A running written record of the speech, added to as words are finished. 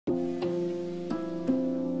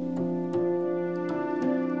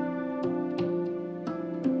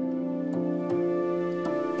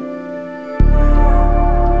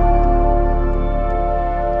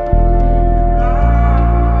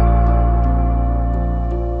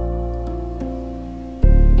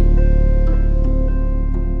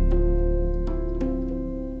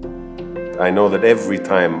I know that every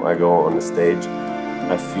time I go on the stage,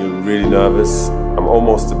 I feel really nervous. I'm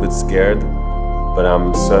almost a bit scared, but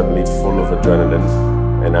I'm certainly full of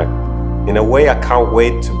adrenaline. And in a way, I can't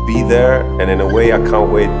wait to be there, and in a way, I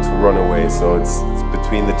can't wait to run away. So it's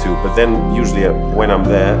between the two. But then usually when I'm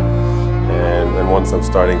there, and once I'm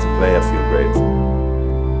starting to play, I feel great.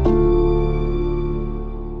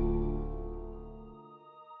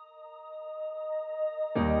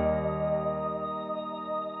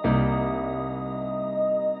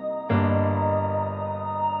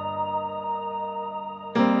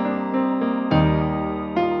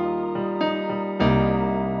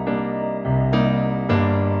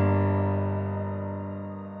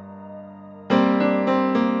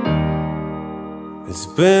 It's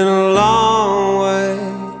been a long way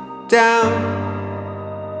down,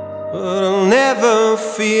 but I'll never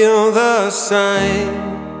feel the same.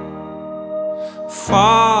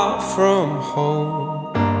 Far from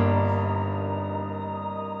home,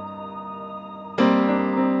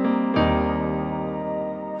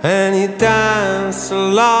 and you dance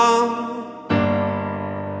along,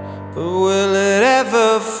 but will it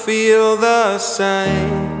ever feel the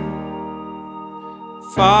same?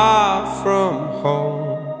 Far from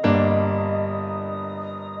home,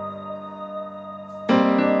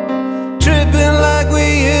 tripping like we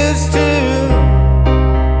used to.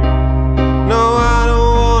 No, I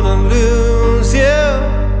don't wanna lose you.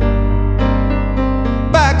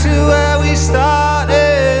 Back to where we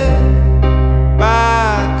started,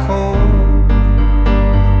 back home.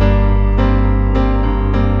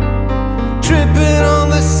 Tripping on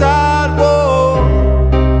the sidewalk.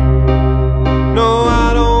 No,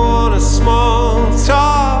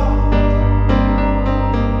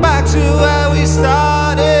 to where we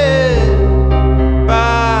started,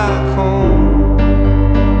 back home.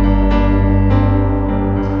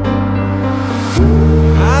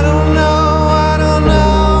 I don't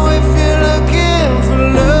know if you're looking for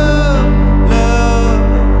love, love,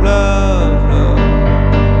 love, love.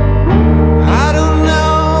 I don't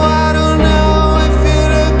know if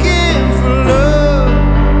you're looking for love.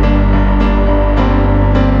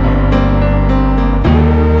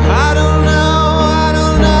 I don't know.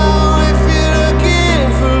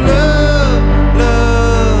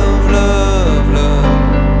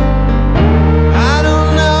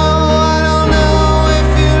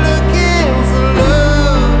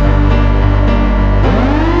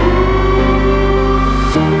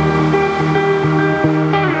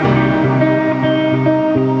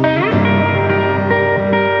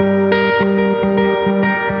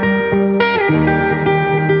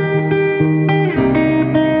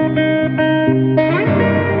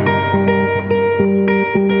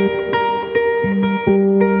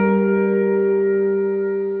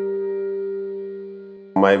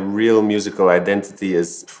 My real musical identity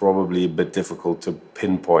is probably a bit difficult to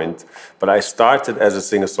pinpoint, but I started as a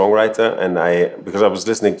singer-songwriter, and because I was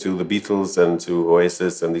listening to the Beatles and to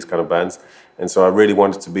Oasis and these kind of bands, and so I really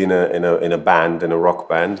wanted to be in a band, in a rock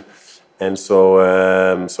band, and so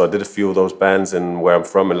I did a few of those bands in where I'm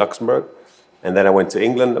from in Luxembourg, and then I went to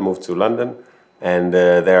England. I moved to London, and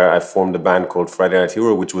there I formed a band called Friday Night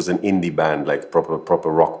Hero, which was an indie band, like proper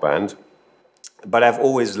rock band. But I've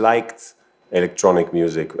always liked electronic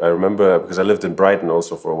music. I remember, because I lived in Brighton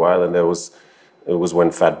also for a while, and it was when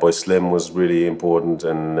Fatboy Slim was really important,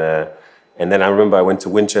 and then I remember I went to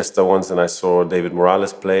Winchester once and I saw David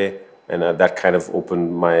Morales play, and that kind of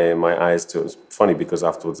opened my eyes to it. It was funny because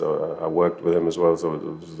afterwards I worked with him as well, so it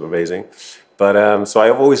was amazing. But so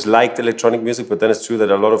I've always liked electronic music, but then it's true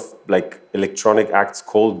that a lot of like electronic acts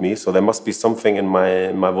called me, so there must be something in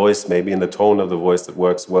my voice, maybe in the tone of the voice, that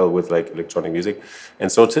works well with like electronic music.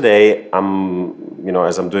 And so today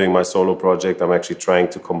as I'm doing my solo project, I'm actually trying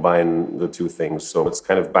to combine the two things. So it's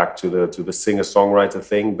kind of back to the singer-songwriter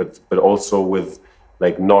thing, but also with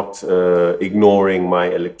like not ignoring my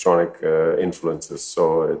electronic influences. So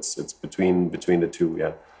it's between the two,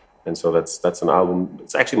 yeah. And so that's an album.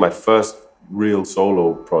 It's actually my first real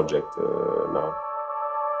solo project now.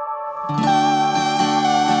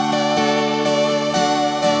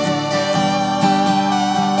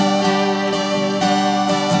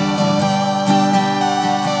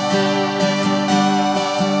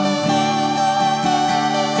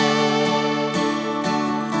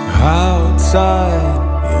 Outside,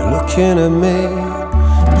 you're looking at me.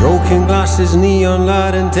 Broken glasses, neon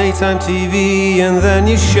light and daytime TV, and then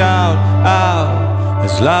you shout out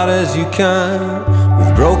as loud as you can,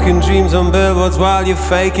 with broken dreams on billboards while you're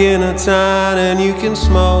faking a tan. And you can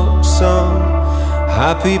smoke some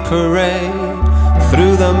happy parade.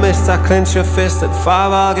 Through the mist I clench your fist, at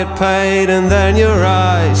 5 I'll get paid. And then your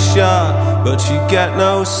eyes shut, but you get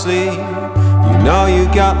no sleep. know you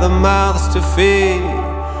got the mouths to feed.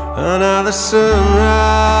 Another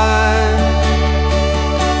sunrise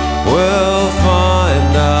will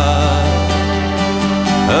find us.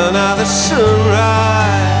 Another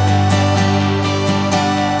sunrise,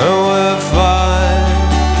 and we'll find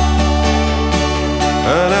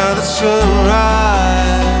another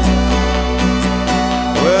sunrise.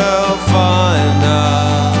 We'll find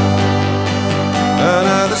us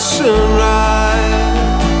another sunrise,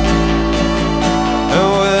 and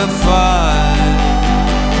we'll find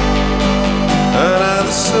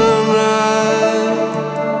another sunrise.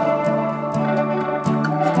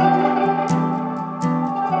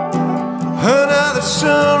 Another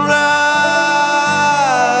sunrise,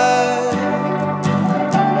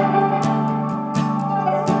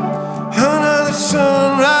 another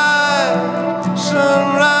sunrise,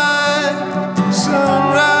 sunrise,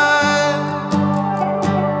 sunrise.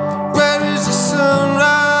 Where is the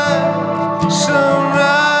sunrise,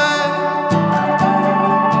 sunrise?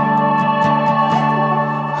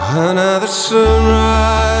 Another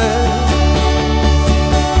sunrise,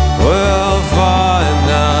 we'll find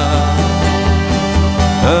us.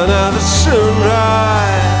 Another sunrise,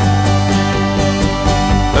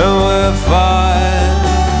 and we'll find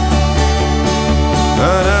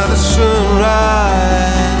another sunrise.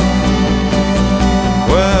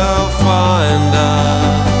 We'll find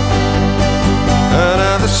us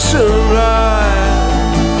another sunrise,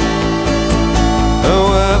 and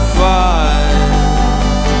we'll find.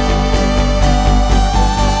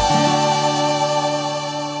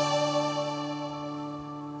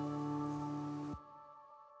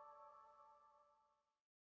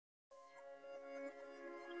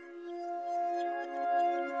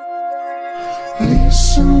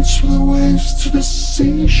 Listen to the waves, to the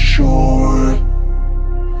seashore.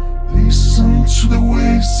 Listen to the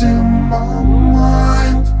waves in my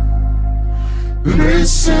mind.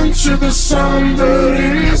 Listen to the sun that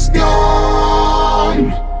is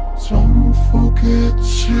gone. Don't forget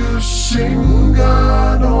to sing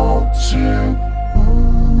an old tune.